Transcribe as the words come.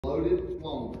Loaded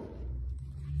longer.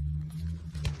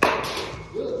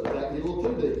 Good. That can be a little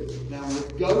too deep. Now when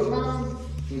it's go time,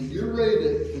 when you're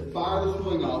ready to fire the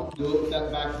swing off, do it with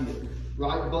that back hip.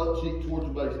 Right butt cheek towards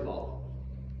the baseball.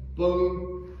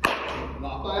 Boom.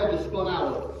 Not bad, just spun out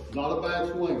of it. Not a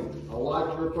bad swing. I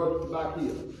like your approach to the back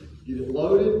hip. Get it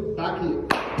loaded, back hip.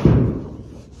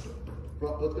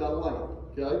 Front foot's got to land,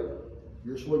 okay?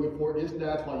 You're swinging for it just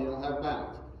that's why you don't have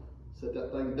balance. Set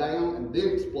that thing down and then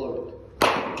explode it.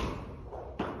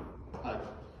 Hey.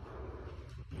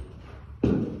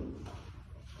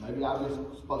 Maybe I just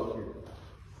spoke here.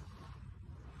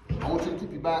 I want you to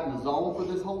keep your bat in the zone for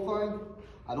this whole thing.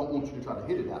 I don't want you to try to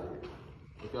hit it out here.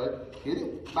 Okay? Hit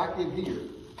it back in here,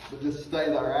 but just stay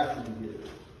there after you hit it.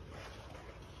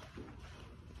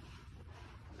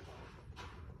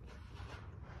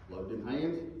 Load them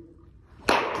hands.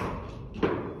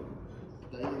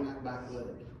 Stay in that back leg.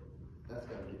 That's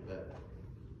got to get better.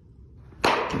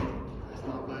 That's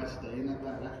not bad. Stay in that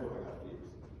back. That's what I got to fix.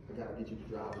 I got to get you to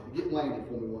drive it. Get landed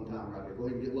for me one time right here. Go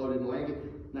ahead and get loaded and landed.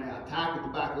 Now attack at the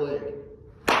back leg.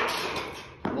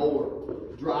 More.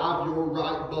 Drive your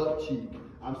right butt cheek.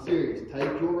 I'm serious.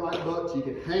 Take your right butt cheek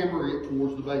and hammer it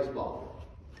towards the baseball.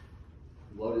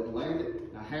 Load it and land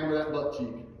it. Now hammer that butt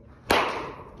cheek.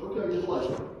 Okay, just like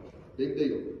it. Big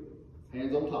deal.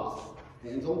 Hands on top.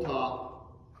 Hands on top.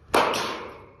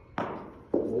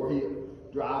 More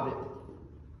hit. Drive it.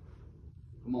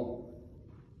 Come on.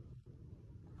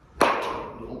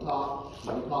 Get on top.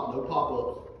 Get on top. No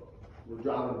pop-ups. We're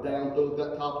driving down through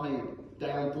that top hand.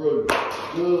 Down through.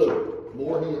 Good.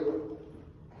 More hit.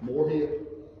 More hit.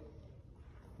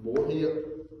 More hit.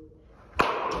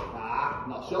 Ah,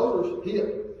 not shoulders.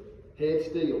 Hit. Head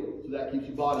still. So that keeps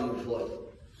your body in place.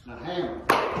 Now hammer.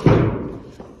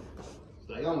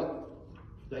 Stay on it.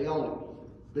 Stay on it.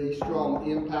 Be strong.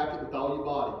 Impact it with all your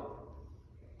body.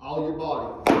 All your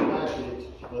body. That's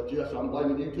it. But yes, I'm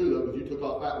blaming you too though, because you took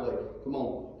off that leg. Come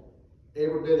on.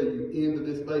 Every bit of you into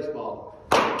this baseball.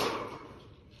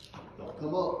 Don't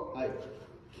come up. Hey,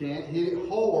 can't hit it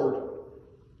hard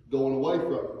going away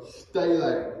from it. Stay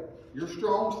there. You're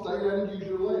strong. Stay there and use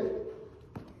your leg.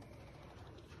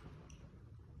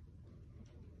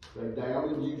 Stay down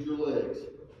and use your legs.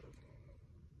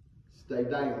 Stay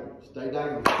down. Stay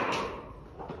down.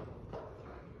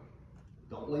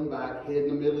 Don't lean back. Head in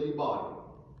the middle of your body.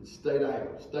 And stay down.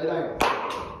 Stay down.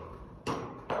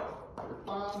 You're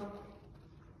fine.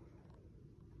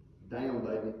 Down,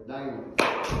 baby. Down.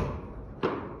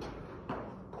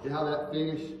 See how that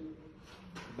finished?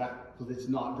 Back, because it's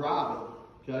not driving.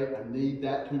 Okay? I need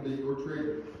that to be your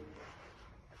trigger.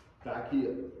 Back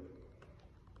hip.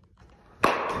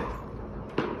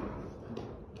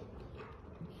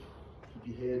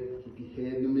 Keep your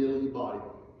head in the middle of your body.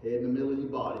 Head in the middle of your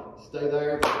body. Stay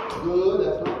there. Good.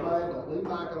 That's not bad. Don't lean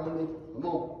back on me. Come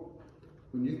on.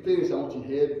 When you finish, I want your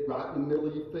head right in the middle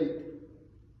of your feet.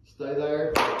 Stay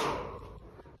there.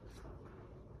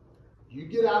 You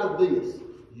get out of this.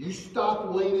 You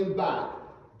stop leaning back.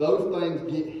 Those things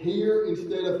get here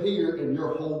instead of here, and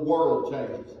your whole world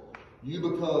changes. You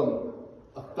become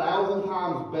 1,000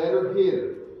 times better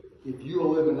hitter if you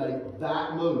eliminate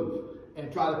that move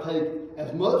and try to take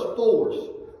as much force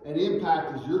and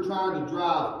impact as you're trying to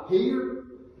drive here.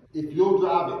 If you'll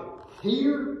drive it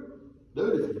here,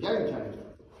 dude, it's a game changer.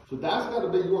 So that's got to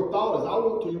be your thought, is I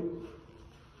want to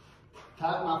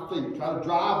tighten my feet, try to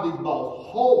drive these balls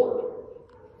hard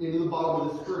into the bottom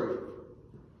of the screen.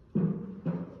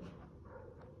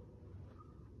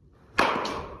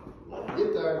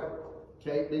 Get there.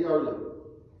 Can't be early.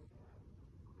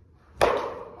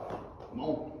 Come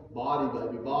on. Body,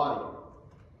 baby, body.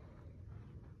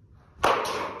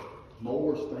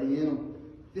 More, stay in them.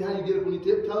 See how you get up on your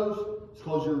tiptoes? It's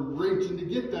because you're reaching to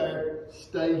get there.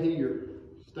 Stay here.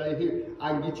 Stay here. I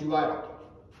can get you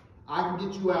out. I can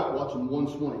get you out watching one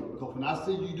swing. Because when I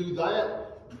see you do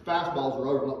that, your fastballs are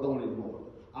over, not throwing anymore.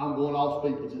 I'm going off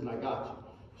speed pitches and I got you.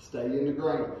 Stay in the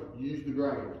ground. Use the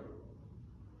ground.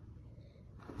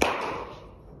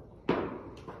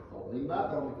 Don't lean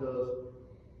back on me, cuz.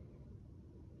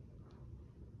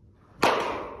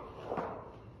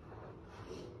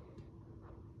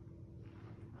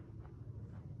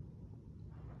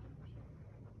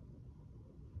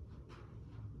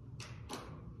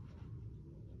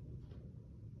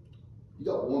 You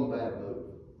got one bad move.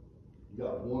 You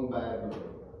got one bad move.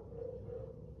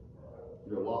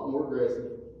 You're a lot more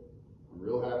aggressive. I'm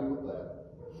real happy with that.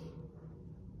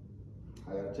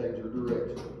 I got to change your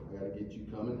direction. I got to get you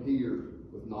coming here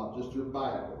with not just your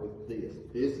back, but with this.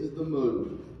 This is the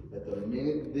move. At the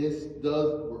minute this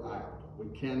does, we're out. We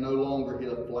can no longer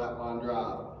hit a flat line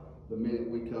drive the minute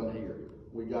we come here.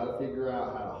 we got to figure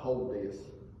out how to hold this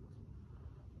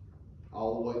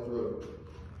all the way through.